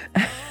know.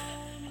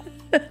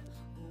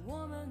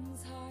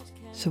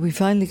 So we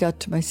finally got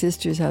to my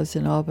sister's house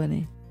in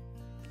Albany.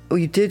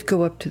 We did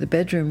go up to the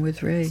bedroom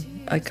with Ray.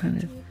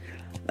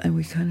 And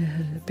we kind of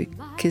had a big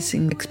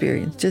kissing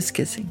experience, just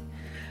kissing.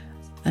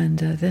 And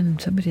then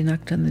somebody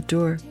knocked on the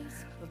door,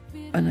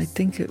 and I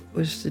think it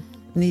was the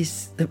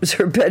niece. That was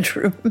her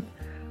bedroom.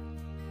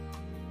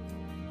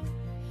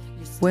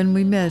 When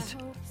we met,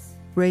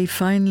 Ray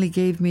finally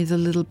gave me the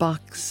little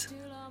box,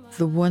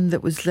 the one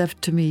that was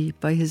left to me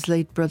by his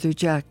late brother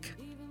Jack,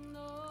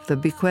 the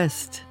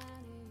bequest.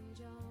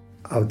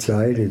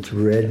 Outside, it's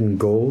red and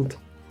gold,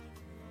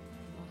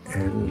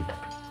 and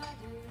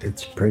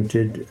it's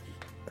printed.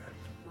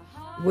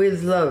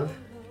 With love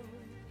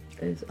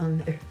is on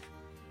there.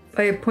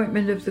 By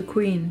appointment of the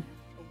Queen.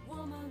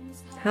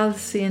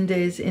 Halcyon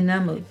Days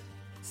enamel.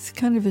 It's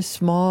kind of a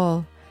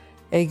small,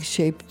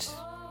 egg-shaped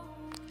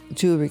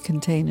jewelry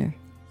container.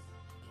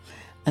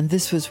 And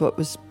this was what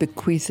was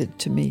bequeathed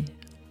to me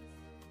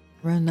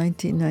around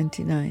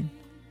 1999.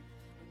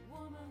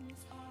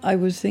 I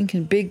was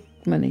thinking big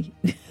money.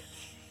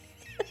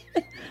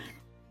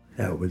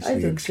 That was I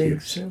the don't think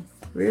excuse. so.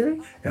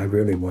 Really? I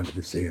really wanted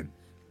to see him.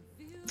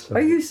 So,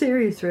 Are you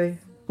serious, Ray?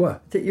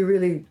 what? That you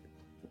really...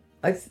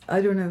 I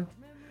don't know.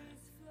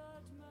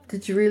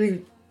 Did you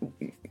really...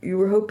 You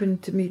were hoping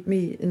to meet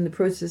me in the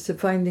process of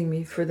finding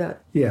me for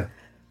that? Yeah.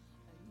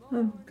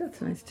 Oh, that's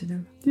nice to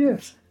know.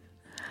 Yes.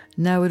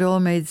 Now it all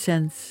made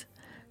sense.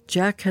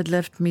 Jack had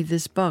left me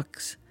this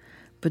box,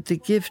 but the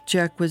gift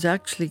Jack was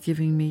actually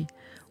giving me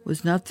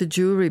was not the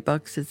jewelry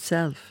box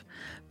itself,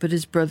 but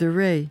his brother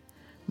Ray,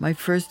 my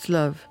first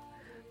love,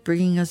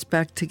 bringing us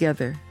back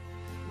together.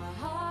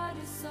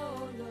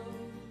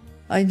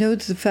 I know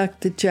the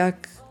fact that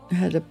Jack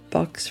had a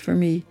box for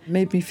me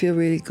made me feel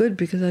really good,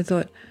 because I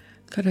thought,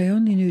 God, I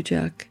only knew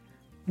Jack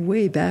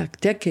way back,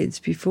 decades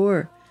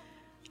before,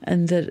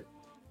 and that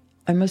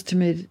I must have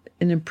made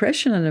an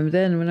impression on him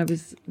then when I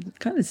was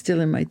kind of still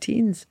in my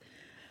teens.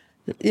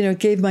 You know, it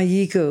gave my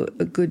ego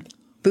a good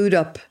boot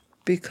up,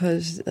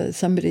 because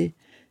somebody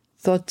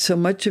thought so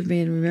much of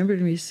me and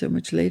remembered me so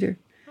much later.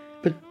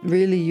 But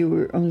really, you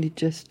were only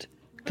just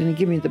going to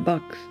give me the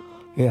box.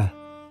 Yeah.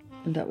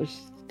 And that was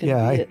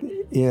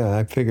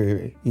I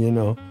figure, you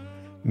know,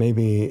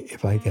 maybe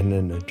if I get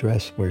an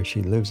address where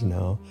she lives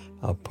now,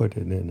 I'll put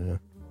it in a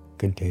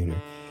container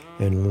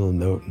and a little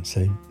note and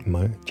say,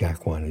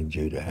 Jack wanted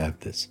you to have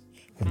this,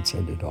 and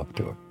send it off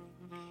to her.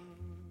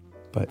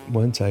 But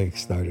once I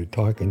started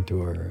talking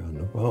to her on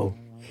the phone,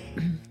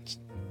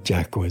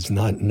 Jack was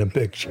not in the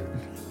picture.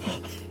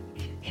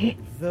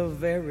 The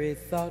very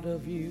thought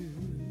of you,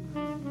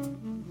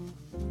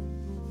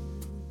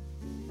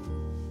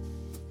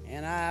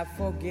 and I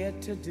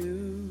forget to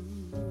do.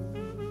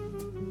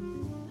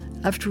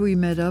 After we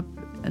met up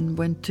and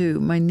went to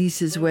my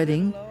niece's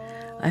wedding,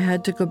 I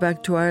had to go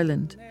back to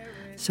Ireland.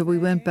 So we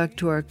went back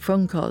to our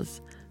phone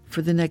calls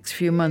for the next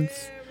few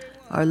months.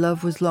 Our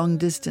love was long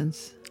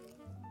distance.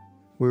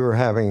 We were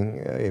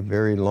having a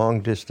very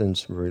long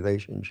distance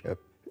relationship.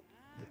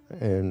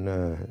 And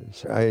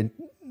so I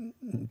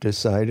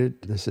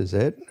decided, this is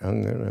it.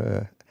 I'm going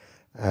to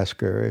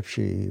ask her if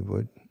she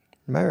would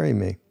marry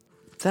me.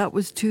 That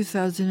was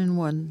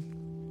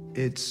 2001.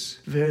 It's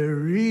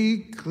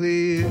very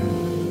clear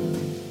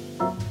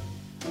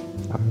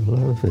Our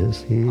love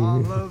is here our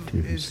love to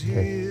is stay.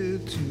 here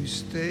to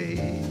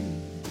stay.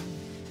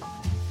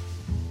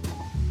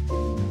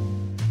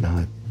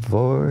 Not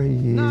for a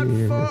year, Not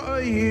for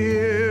a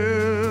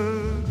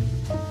year,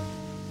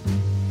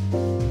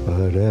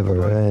 but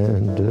ever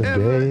and a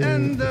ever day.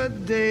 and a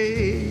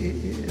day.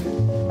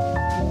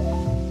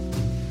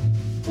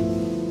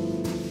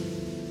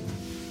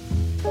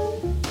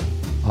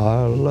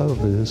 Our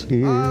love is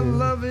here Our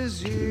love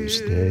is to here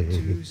stay.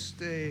 to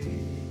stay.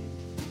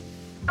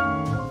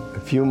 A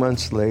few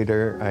months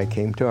later, I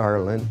came to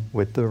Ireland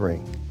with the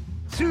ring.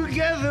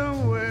 Together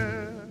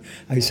we're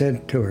I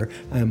said to her,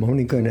 I'm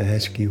only going to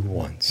ask you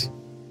once.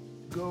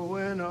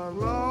 going a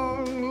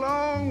long,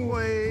 long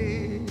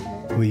way.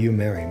 Will you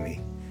marry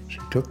me? She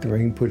took the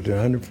ring, put it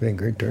on her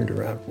finger, turned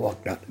around,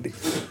 walked out of the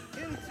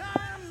In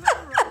time the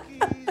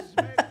Rockies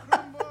may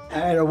crumble I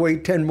had to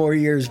wait 10 more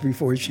years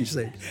before she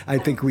said, I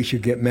think we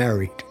should get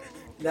married.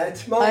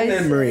 That's my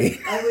memory.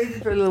 I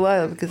waited for a little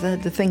while because I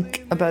had to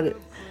think about it.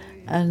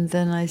 And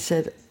then I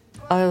said,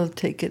 I'll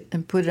take it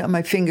and put it on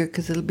my finger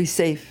because it'll be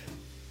safe.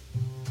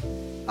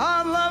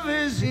 Our love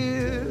is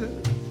here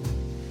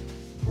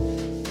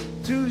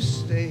to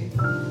stay.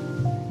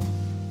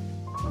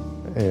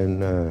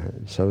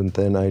 And so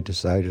then I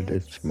decided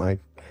it's my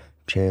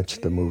chance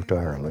to move to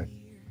Ireland.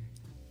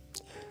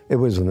 It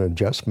was an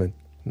adjustment,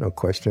 no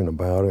question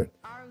about it.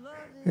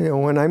 You know,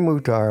 when I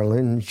moved to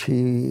Ireland,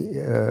 she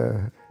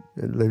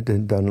lived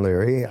in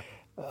Dunleary.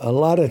 A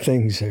lot of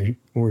things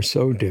were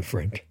so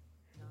different.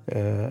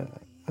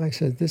 I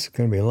said, this is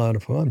going to be a lot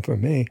of fun for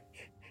me.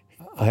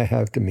 I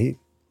have to meet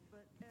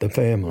the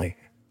family,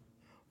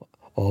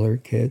 all her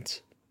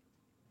kids,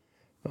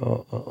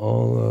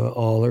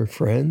 all her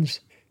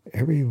friends.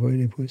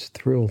 Everybody was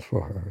thrilled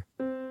for her.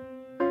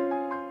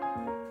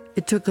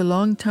 It took a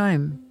long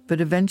time,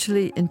 but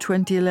eventually in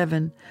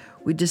 2011,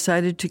 we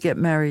decided to get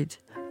married.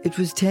 It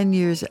was 10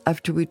 years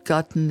after we'd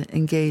gotten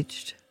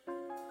engaged.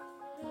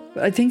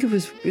 I think it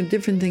was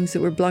different things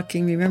that were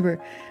blocking me. Remember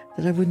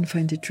that I wouldn't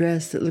find a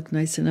dress that looked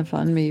nice enough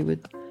on me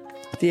with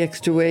the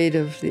extra weight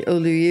of the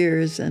older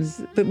years.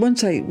 But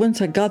once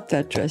I got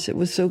that dress, it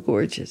was so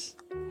gorgeous.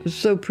 It was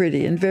so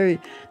pretty and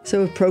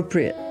so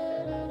appropriate.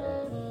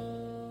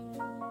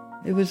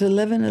 It was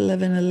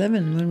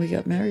 11/11/11 when we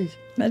got married.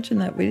 Imagine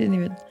that, we didn't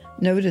even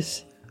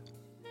notice.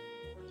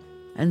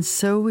 And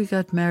so we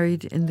got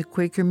married in the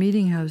Quaker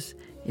Meeting House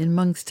in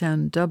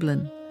Monkstown,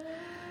 Dublin.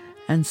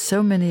 And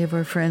so many of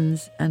our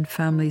friends and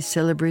family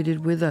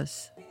celebrated with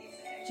us.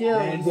 Jill,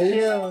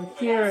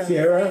 Kira.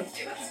 Sarah,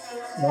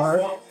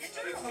 Mark,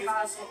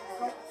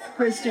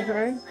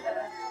 Christopher.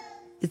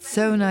 It's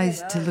so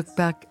nice to look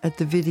back at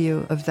the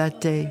video of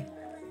that day.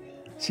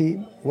 See,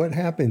 what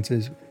happens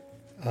is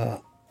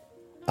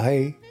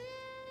I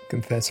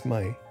confess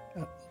my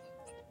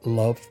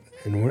love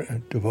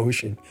and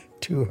devotion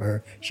to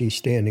her. She's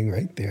standing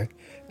right there.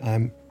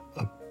 I'm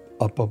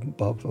up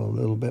above a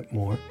little bit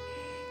more.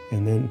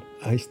 And then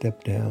I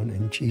step down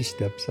and she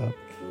steps up.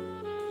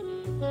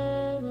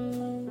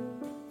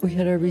 We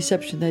had our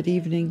reception that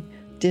evening,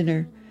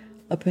 dinner,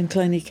 up in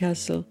Killiney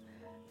Castle,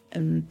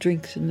 and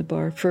drinks in the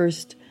bar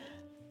first.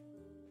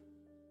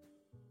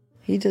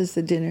 He does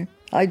the dinner.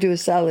 I do a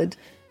salad.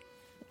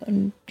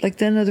 And like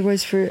then,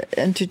 otherwise for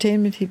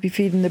entertainment, he'd be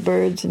feeding the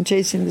birds and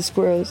chasing the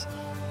squirrels.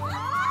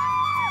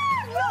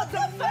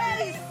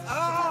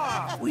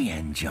 We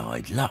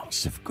enjoyed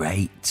lots of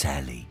great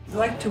telly. We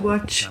like to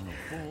watch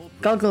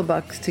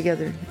Gogglebox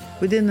together.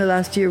 Within the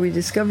last year, we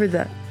discovered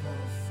that.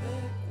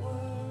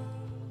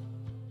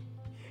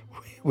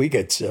 We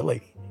get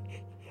silly.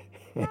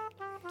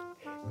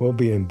 We'll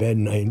be in bed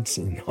nights,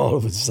 and all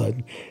of a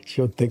sudden,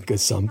 she'll think of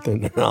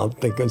something, and I'll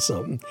think of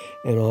something,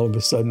 and all of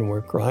a sudden,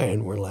 we're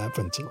crying, we're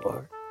laughing so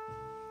hard.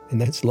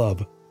 And that's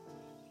love.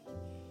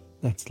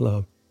 That's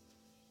love.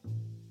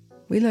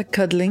 We like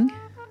cuddling.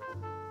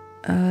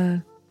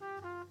 I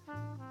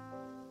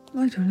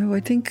don't know. I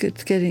think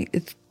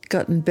it's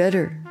gotten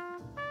better.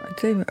 I'd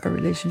say our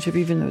relationship,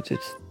 even though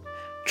it's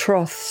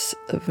troughs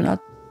of not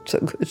so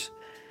good,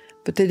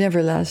 but they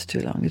never last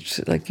too long. It's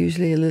like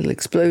usually a little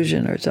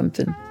explosion or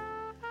something.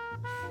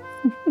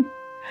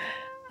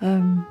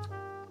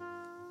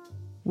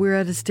 We're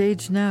at a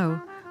stage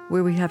now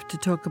where we have to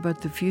talk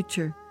about the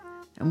future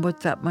and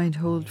what that might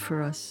hold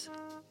for us.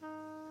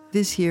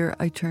 This year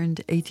I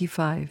turned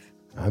 85.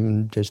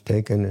 I'm just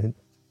taking it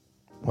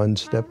one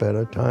step at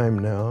a time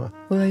now.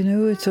 Well, I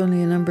know it's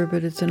only a number,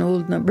 but it's an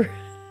old number.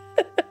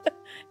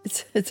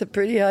 It's a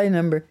pretty high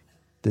number.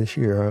 This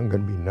year I'm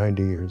going to be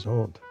 90 years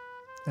old.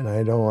 And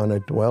I don't want to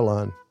dwell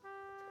on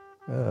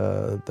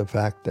the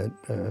fact that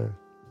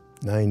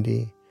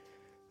 90,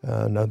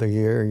 another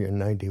year, you're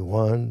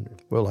 91.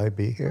 Will I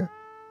be here?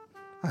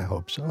 I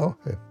hope so.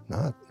 If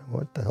not,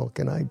 what the hell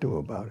can I do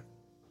about it?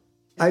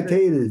 I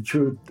tell you the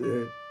truth,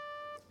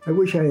 I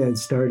wish I had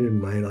started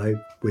my life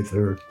with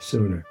her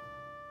sooner.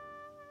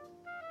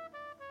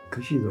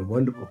 Because she's a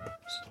wonderful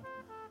person.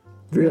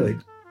 Really.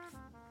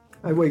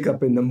 I wake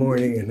up in the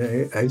morning and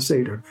I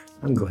say to her,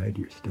 I'm glad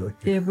you're still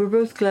here. Yeah, we're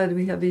both glad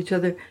we have each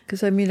other.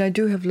 Because, I mean, I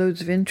do have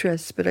loads of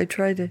interests, but I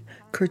try to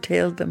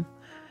curtail them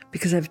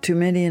because I have too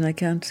many and I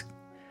can't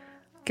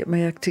get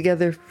my act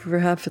together for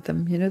half of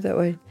them. You know, that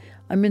way.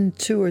 I'm in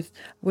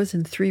was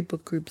in 3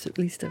 book groups at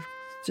least. I've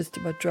just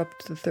about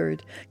dropped the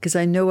 3rd because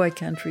I know I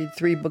can't read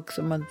 3 books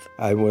a month.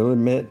 I will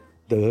admit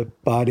the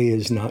body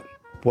is not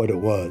what it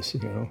was,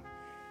 you know.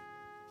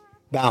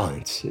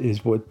 Balance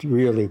is what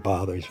really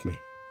bothers me.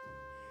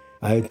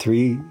 I had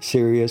 3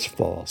 serious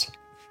falls.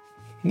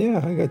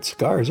 Yeah, I got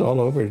scars all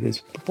over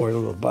this poor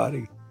little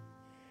body.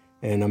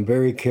 And I'm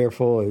very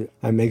careful.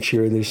 I make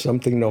sure there's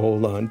something to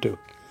hold on to.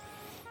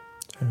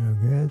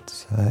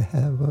 Regrets, I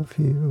have a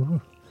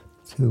few,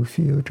 too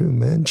few to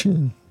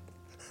mention.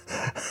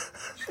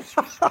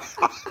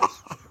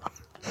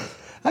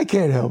 I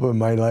can't help it,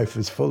 my life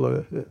is full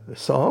of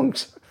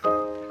songs.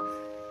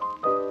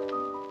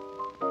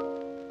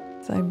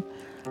 I'm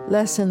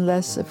less and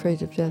less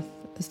afraid of death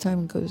as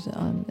time goes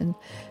on. And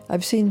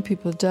I've seen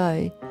people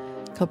die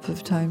a couple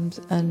of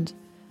times, and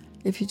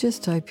if you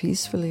just die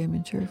peacefully, I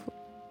mean, sure,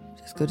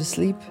 just go to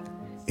sleep.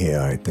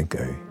 Yeah, I think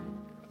I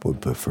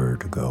would prefer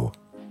to go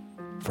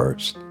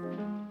first,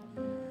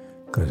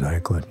 because I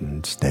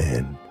couldn't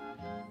stand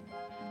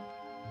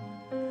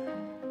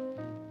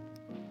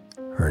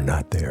her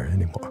not there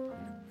anymore.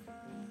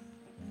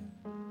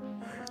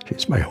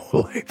 She's my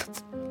whole life.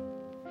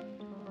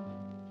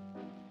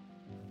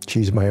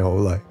 She's my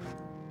whole life.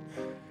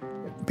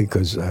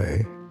 Because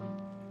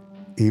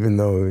even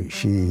though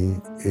she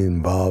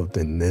involved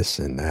in this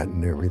and that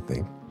and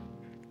everything,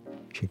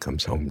 she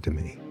comes home to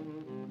me.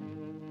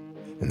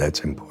 And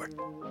that's important.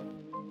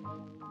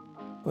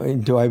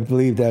 Do I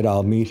believe that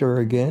I'll meet her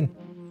again?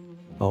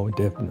 Oh,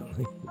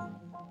 definitely.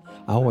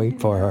 I'll wait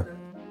for her.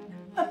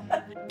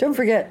 Don't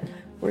forget,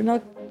 we're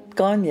not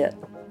gone yet.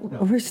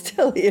 No. We're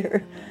still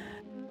here.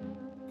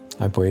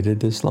 I've waited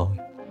this long.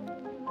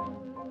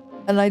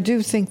 And I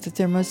do think that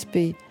there must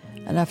be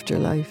an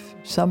afterlife,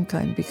 some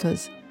kind,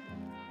 because,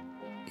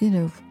 you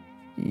know,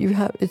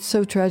 it's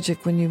so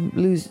tragic when you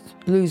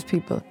lose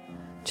people,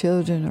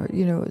 children, or,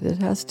 you know, there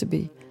has to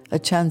be a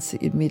chance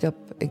that you'd meet up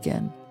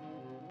again.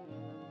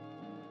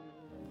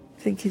 I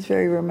think he's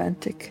very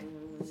romantic.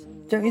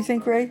 Don't you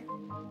think, Ray?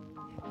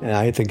 Yeah,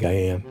 I think I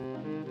am.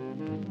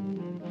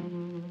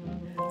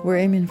 We're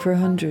aiming for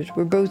 100.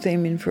 We're both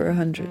aiming for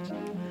 100.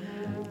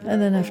 And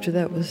then after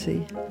that, we'll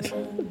see.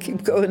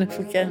 Keep going if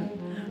we can.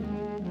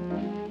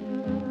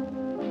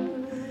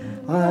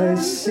 I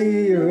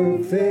see your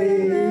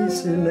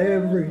face in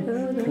every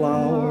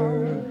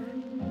flower,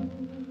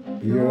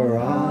 your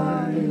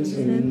eyes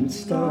in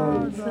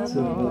stars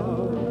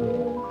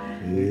above.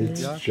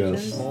 It's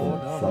just the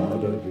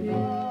thought of you,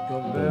 the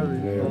very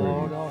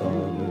thought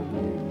of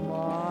you,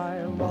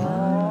 my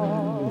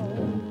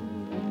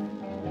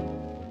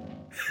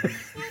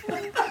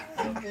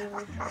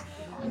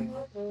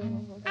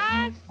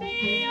I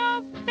see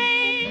your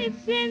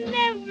face in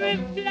every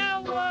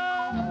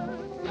flower,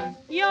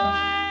 your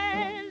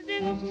eyes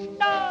in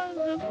stars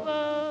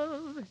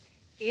above.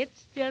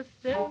 It's just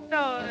the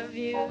thought of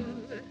you,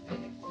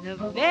 the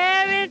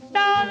very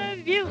thought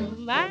of you,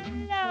 my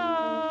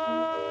love.